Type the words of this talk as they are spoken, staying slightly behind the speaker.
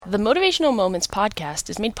The Motivational Moments podcast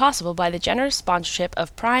is made possible by the generous sponsorship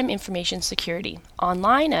of Prime Information Security,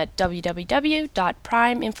 online at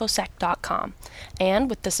www.primeinfosec.com, and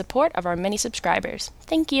with the support of our many subscribers.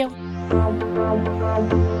 Thank you.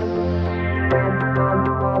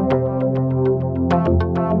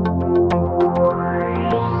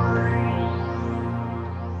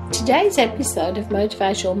 Today's episode of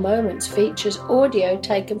Motivational Moments features audio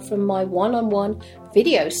taken from my one-on-one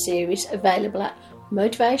video series available at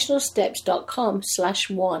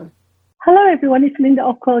motivationalsteps.com/1. Hello everyone, it's Linda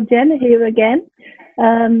Ockwell-Jenner here again,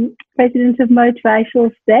 President of Motivational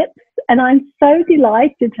Steps, and I'm so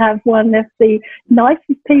delighted to have one of the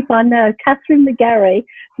nicest people I know, Catherine McGarry,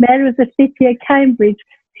 Mayor of the City of Cambridge,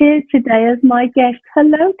 here today as my guest.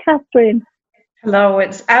 Hello, Catherine. Hello,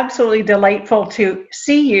 it's absolutely delightful to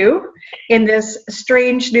see you in this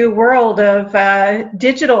strange new world of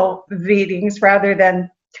digital meetings rather than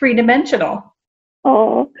three-dimensional.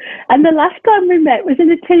 Oh, and the last time we met was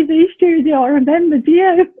in a TV studio, I remember, do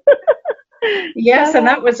you? Yes, and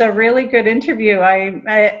that was a really good interview. I'm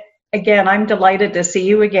delighted to see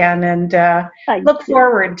you again and look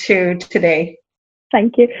forward to today.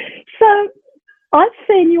 Thank you. So, I've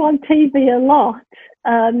seen you on TV a lot,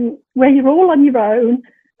 where you're all on your own,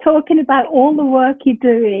 talking about all the work you're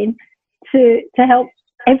doing to help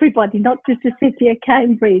everybody, not just the City of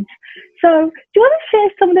Cambridge. So do you want to share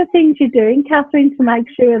some of the things you're doing, Catherine, to make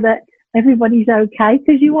sure that everybody's okay?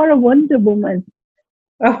 Because you are a Wonder Woman.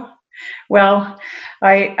 Oh, well,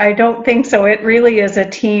 I don't think so. It really is a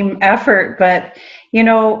team effort, but you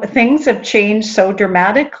know, things have changed so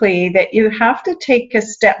dramatically that you have to take a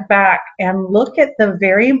step back and look at the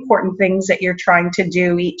very important things that you're trying to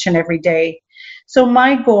do each and every day. So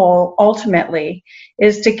my goal ultimately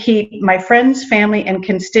is to keep my friends, family, and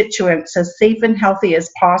constituents as safe and healthy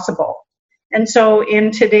as possible. And so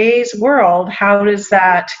in today's world, how does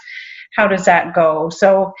that go?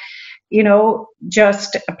 So, you know,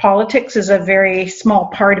 just politics is a very small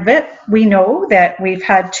part of it. We know that we've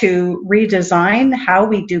had to redesign how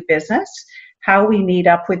we do business, how we meet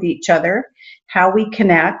up with each other, how we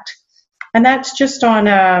connect. And that's just on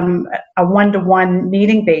a one-to-one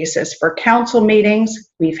meeting basis. For council meetings,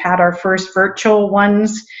 we've had our first virtual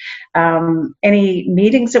ones. Any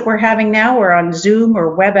meetings that we're having now are on Zoom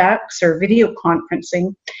or WebEx or video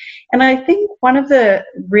conferencing. And I think one of the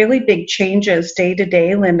really big changes day to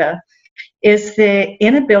day, Linda, is the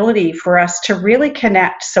inability for us to really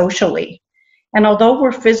connect socially. And although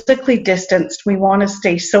we're physically distanced, we want to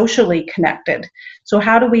stay socially connected. So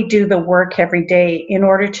how do we do the work every day in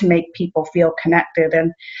order to make people feel connected?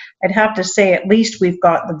 And I'd have to say, at least we've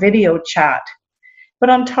got the video chat. But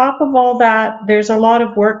on top of all that, there's a lot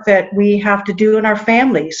of work that we have to do in our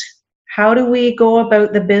families. How do we go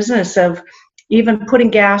about the business of even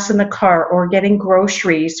putting gas in the car or getting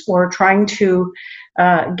groceries or trying to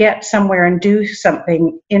get somewhere and do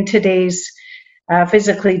something in today's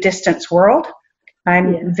physically distanced world?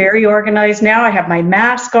 I'm very organized now. I have my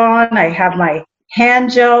mask on. I have my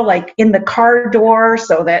hand gel like in the car door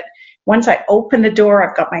so that once I open the door,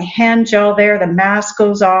 I've got my hand gel there. The mask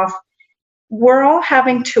goes off. We're all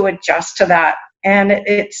having to adjust to that. And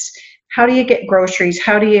it's how do you get groceries?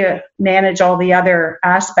 How do you manage all the other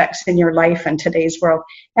aspects in your life in today's world?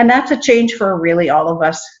 And that's a change for really all of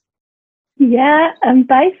us. Yeah, and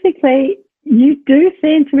basically, you do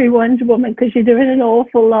seem to be Wonder Woman because you're doing an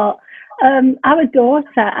awful lot. Our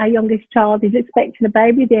daughter, our youngest child, is expecting a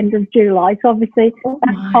baby at the end of July. So obviously,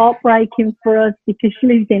 that's heartbreaking for us because she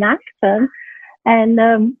lives in Acton. And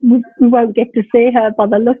we won't get to see her by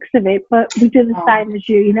the looks of it, but we do the same as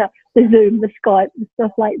you know, the Zoom, the Skype, and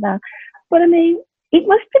stuff like that. But I mean, it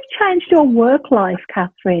must have changed your work life,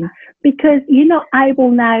 Catherine, because you're not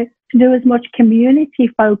able now to do as much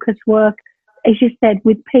community-focused work, as you said,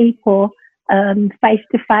 with people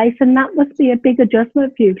face-to-face, and that must be a big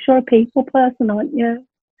adjustment for you. You're a people person, aren't you?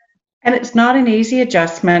 And it's not an easy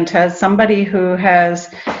adjustment. As somebody who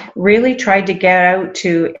has really tried to get out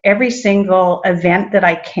to every single event that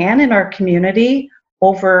I can in our community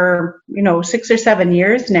over, 6 or 7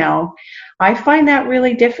 years now, I find that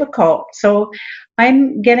really difficult. So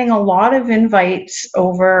I'm getting a lot of invites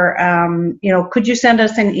over, could you send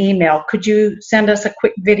us an email? Could you send us a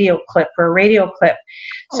quick video clip or a radio clip?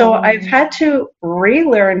 So I've had to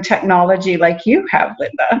relearn technology like you have,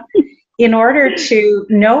 Linda, in order to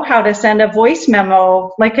know how to send a voice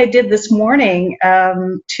memo like I did this morning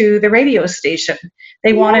to the radio station.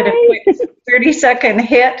 They wanted a quick 30-second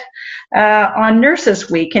hit on Nurses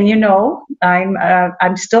Week. And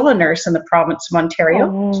I'm still a nurse in the province of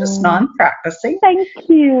Ontario, just non-practicing. Thank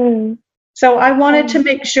you. So I wanted to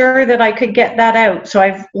make sure that I could get that out. So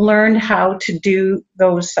I've learned how to do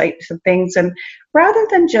those types of things. And rather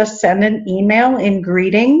than just send an email in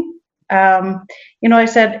greeting, I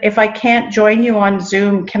said, if I can't join you on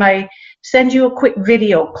Zoom, can I send you a quick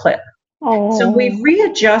video clip? Oh. So we've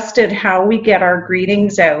readjusted how we get our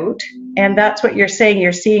greetings out. And that's what you're saying.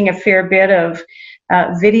 You're seeing a fair bit of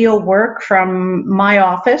video work from my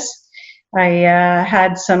office. I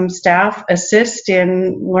had some staff assist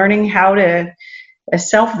in learning how to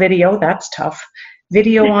self-video, that's tough,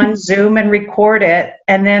 video on Zoom and record it,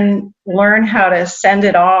 and then learn how to send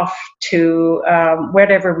it off to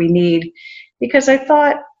whatever we need. Because I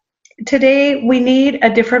thought today we need a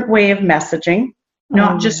different way of messaging,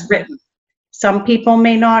 not just written. Some people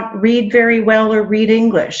may not read very well or read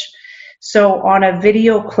English. So on a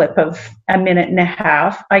video clip of a minute and a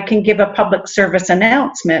half, I can give a public service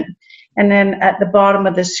announcement. And then at the bottom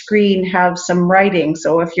of the screen have some writing.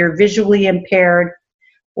 So if you're visually impaired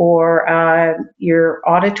or you're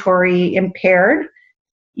auditory impaired,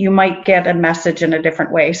 you might get a message in a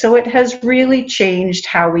different way. So it has really changed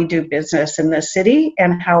how we do business in the city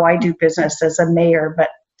and how I do business as a mayor. But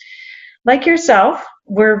like yourself,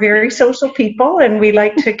 we're very social people and we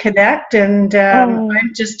like to connect. And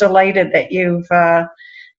I'm just delighted that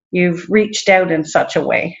you've reached out in such a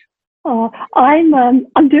way. Oh,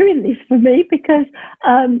 I'm doing this for me because,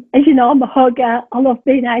 as you know, I'm a hugger. I love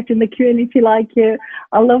being out in the community like you.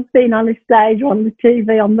 I love being on the stage, on the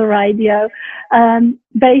TV, on the radio,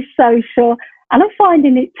 very social. And I'm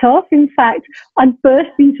finding it tough. In fact, I'd burst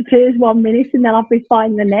into tears 1 minute and then I'll be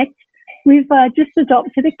fine the next. We've just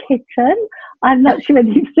adopted a kitten. I'm not sure whether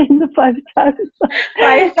you've seen the photos.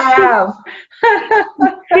 I have.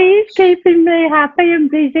 She's keeping me happy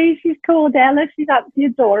and busy. She's called Ella. She's absolutely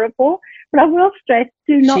adorable. But I will stress,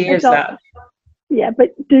 do not adopt. Yeah, but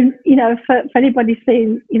for anybody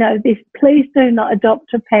seeing, this, please do not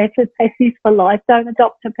adopt a pet. A pet is for life. Don't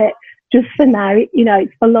adopt a pet just for now.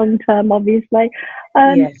 It's for long term, obviously.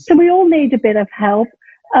 Yes. So we all need a bit of help.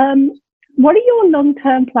 What are your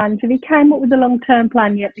long-term plans? Have you came up with a long-term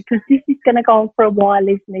plan yet? Because this is going to go on for a while,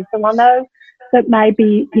 isn't it? So I know that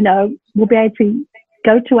maybe, we'll be able to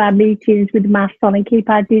go to our meetings with masks on and keep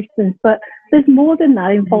our distance. But there's more than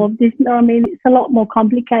that involved, isn't there? I mean, it's a lot more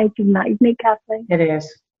complicated than that, isn't it, Kathleen? It is.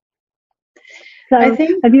 So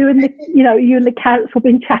have you and the council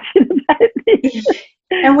been chatting about this?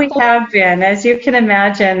 And we have been, as you can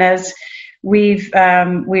imagine, as we've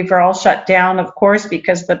all shut down, of course,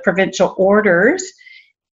 because the provincial orders,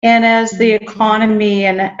 and as the economy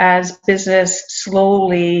and as business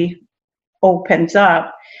slowly opens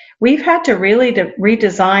up, we've had to really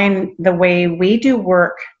redesign the way we do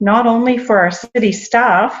work, not only for our city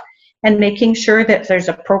staff and making sure that there's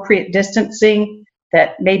appropriate distancing,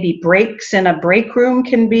 that maybe breaks in a break room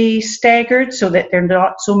can be staggered so that there are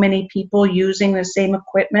not so many people using the same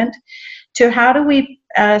equipment, to how do we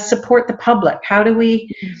support the public? How do we,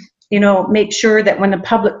 make sure that when the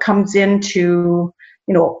public comes in to,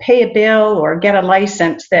 pay a bill or get a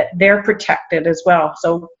license, that they're protected as well.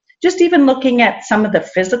 So just even looking at some of the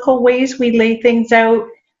physical ways we lay things out,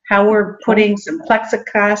 how we're putting some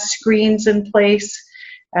plexiglass screens in place,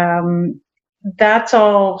 that's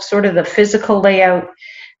all sort of the physical layout.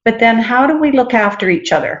 But then how do we look after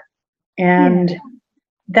each other? And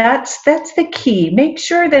that's the key. Make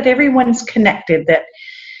sure that everyone's connected, that,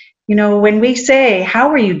 when we say, how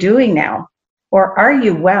are you doing now? Or are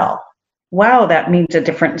you well? Wow, that means a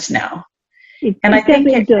difference now. And I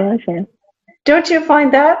think, don't you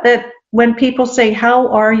find that when people say, how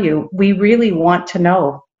are you? We really want to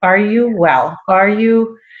know, are you well? Are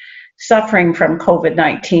you suffering from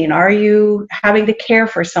COVID-19? Are you having to care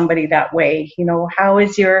for somebody that way? How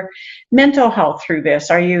is your mental health through this?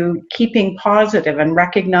 Are you keeping positive and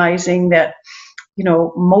recognizing that,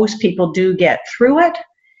 most people do get through it,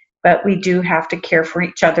 but we do have to care for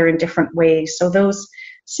each other in different ways. So those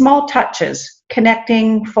small touches,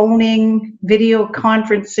 connecting, phoning, video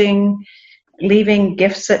conferencing, leaving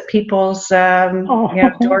gifts at people's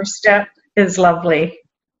doorstep is lovely.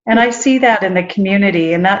 And I see that in the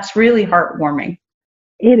community, and that's really heartwarming.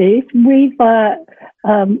 It is. We've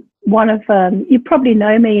one of you probably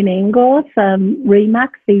know me in Ingles, Remax.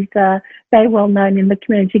 He's very well known in the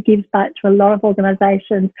community. Gives back to a lot of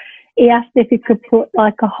organisations. He asked if he could put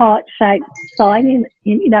like a heart-shaped sign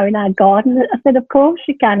in our garden. I said, of course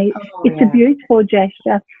you can. It's a beautiful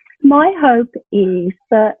gesture. My hope is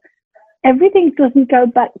that everything doesn't go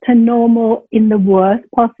back to normal in the worst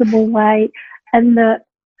possible way, and that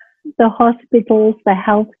the hospitals, the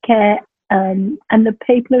healthcare, and the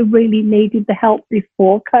people who really needed the help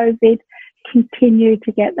before COVID continue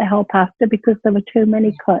to get the help after, because there were too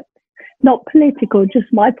many cuts. not political,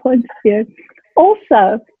 just my point of view.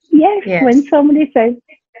 Also, yes, when somebody says,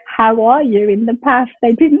 how are you in the past,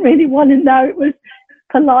 they didn't really want to know, it was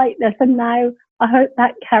politeness. And now I hope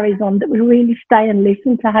that carries on, that we really stay and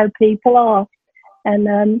listen to how people are.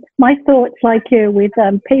 And my thoughts, like you, with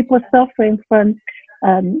people suffering from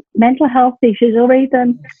mental health issues, or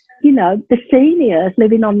even, you know, the seniors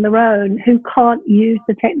living on their own who can't use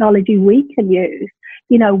the technology we can use.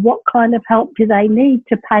 You know, what kind of help do they need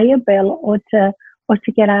to pay a bill or to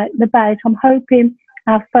get out and about? I'm hoping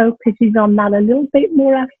our focus is on that a little bit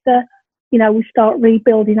more after, you know, we start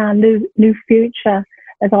rebuilding our new future,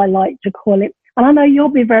 as I like to call it. And I know you'll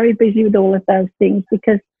be very busy with all of those things,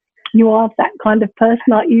 because you are that kind of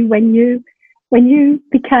person, aren't you? When you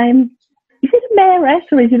became, is it a mayoress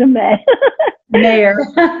or is it a mayor? Mayor.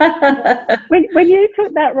 when you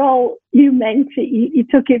took that role, you meant it. You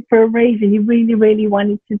took it for a reason. You really, really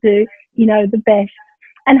wanted to do, you know, the best.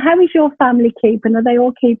 And how is your family keeping? Are they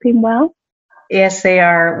all keeping well? Yes, they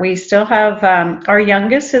are. We still have, our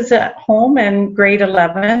youngest is at home in grade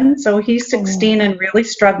 11, so he's 16 and really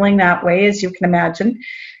struggling that way, as you can imagine.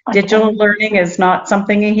 Okay. Digital learning is not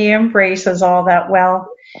something he embraces all that well.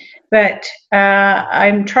 But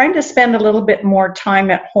I'm trying to spend a little bit more time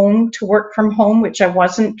at home to work from home, which I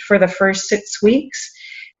wasn't for the first 6 weeks.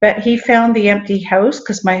 But he found the empty house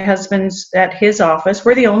because my husband's at his office.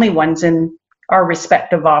 We're the only ones in our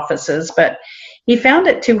respective offices, but he found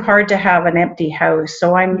it too hard to have an empty house.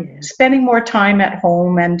 So I'm spending more time at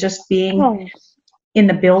home, and just being in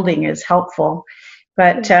the building is helpful.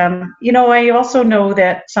 But, you know, I also know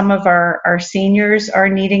that some of our seniors are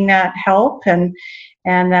needing that help and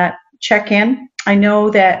that check-in. I know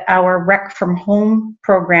that our Rec from Home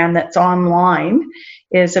program that's online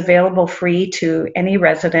is available free to any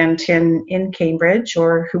resident in Cambridge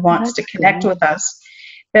or who wants to connect with us.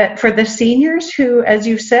 But for the seniors who, as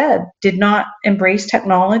you said, did not embrace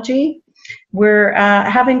technology, we're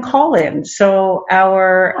having call-ins. So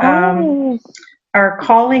our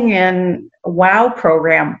Calling In WOW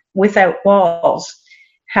program, Without Walls,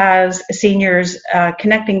 has seniors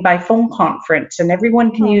connecting by phone conference, and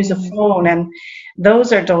everyone can use a phone, and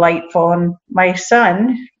those are delightful. And my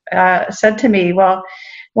son said to me, well,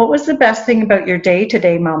 what was the best thing about your day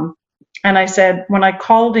today, Mom? And I said, when I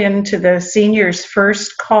called into the seniors'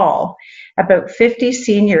 first call, about 50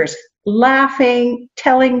 seniors laughing,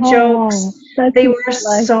 telling jokes. They were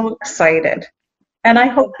so excited. And I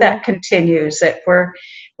hope that continues, that we're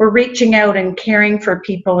reaching out and caring for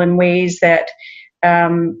people in ways that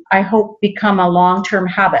I hope become a long-term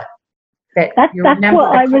habit. That's remember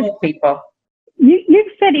what to call people.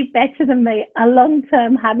 You've said it better than me. A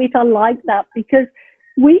long-term habit. I like that, because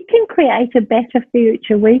we can create a better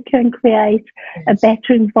future. We can create a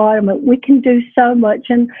better environment. We can do so much.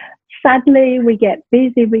 And sadly, we get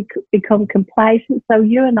busy. We become complacent. So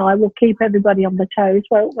you and I will keep everybody on the toes,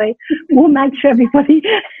 won't we? We'll make sure everybody,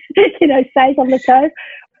 stays on the toes.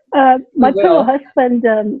 My poor husband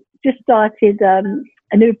just started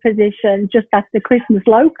a new position just after Christmas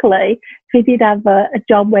locally. He did have a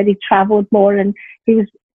job where he travelled more, and he was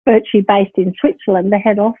virtually based in Switzerland, the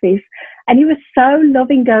head office. And he was so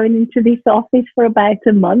loving going into this office for about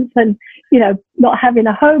a month and, not having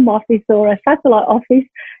a home office or a satellite office.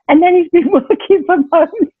 And then he's been working from home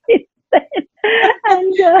since then.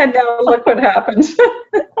 And now look what happens.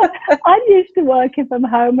 I'm used to working from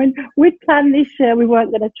home, and we'd planned this year we weren't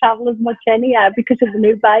going to travel as much anyhow because of the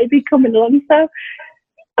new baby coming along. So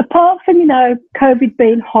apart from, COVID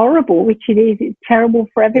being horrible, which it is, it's terrible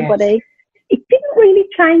for everybody, it didn't really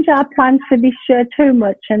change our plans for this year too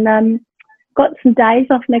much. And got some days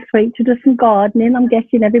off next week to do some gardening. I'm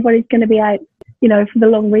guessing everybody's going to be out, for the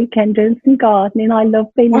long weekend doing some gardening. I love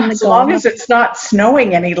being in the garden. As long as it's not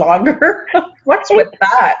snowing any longer. What's with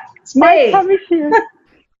that? It's May. I promise you.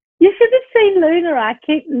 You should have seen Luna.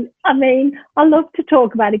 I love to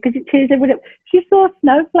talk about it because it tears everyone up. She saw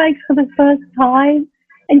snowflakes for the first time,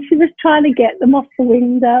 and she was trying to get them off the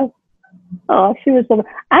window. Oh, she was lovely.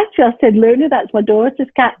 Actually, I said, Luna, that's my daughter's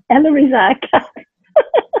cat. Ella is our cat.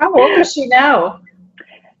 How old is she now?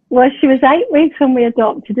 Well, she was 8 weeks when we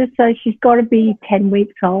adopted her, so she's got to be 10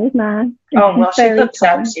 weeks old now. Oh, well, she looks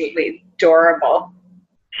absolutely adorable.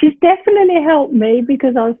 She's definitely helped me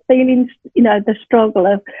because I was feeling, the struggle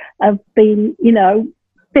of being,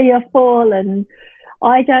 fearful and,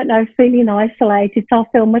 I don't know, feeling isolated. So I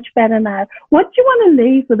feel much better now. What do you want to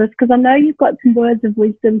leave with us? Because I know you've got some words of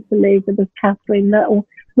wisdom to leave with us, Catherine, that will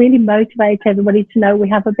really motivate everybody to know we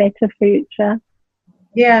have a better future.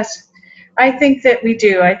 Yes, I think that we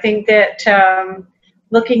do. I think that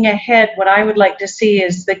looking ahead, what I would like to see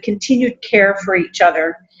is the continued care for each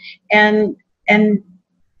other and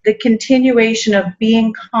the continuation of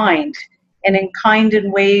being kind, and kind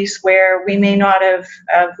in ways where we may not have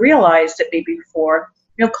realized it maybe before.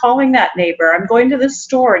 Calling that neighbor, I'm going to the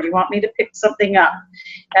store, do you want me to pick something up?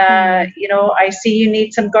 I see you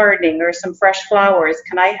need some gardening or some fresh flowers,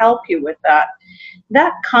 can I help you with that?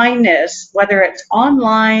 That kindness, whether it's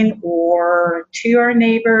online or to your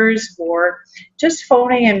neighbors or just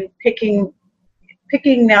phoning and picking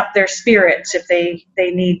up their spirits if they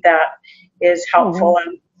need that, is helpful.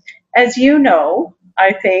 And as you know,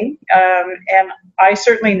 I think, and I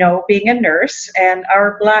certainly know, being a nurse, and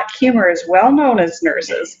our Black humor is well known as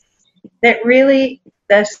nurses, that really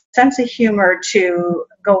the sense of humor to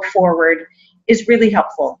go forward is really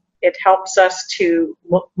helpful. It helps us to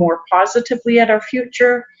look more positively at our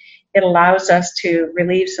future. It allows us to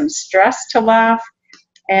relieve some stress, to laugh.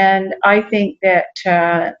 And I think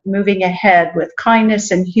that moving ahead with kindness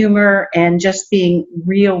and humor and just being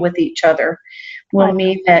real with each other will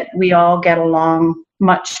mean that we all get along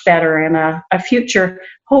much better in a future,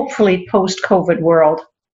 hopefully post-COVID world.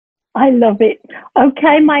 I love it.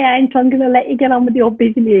 Okay, my aunt, I'm going to let you get on with your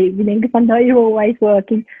busy evening because I know you're always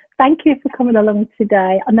working. Thank you for coming along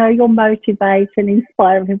today. I know you'll motivate and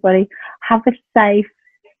inspire everybody. Have a safe,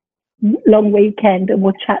 long weekend, and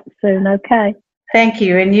we'll chat soon, okay? Thank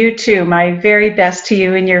you, and you too. My very best to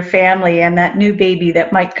you and your family and that new baby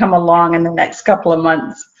that might come along in the next couple of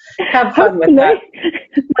months. Have fun with that.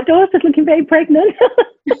 My daughter's looking very pregnant.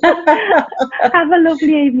 Have a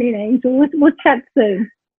lovely evening, Angel. We'll chat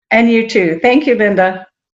soon. And you too. Thank you, Linda.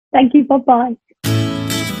 Thank you. Bye-bye.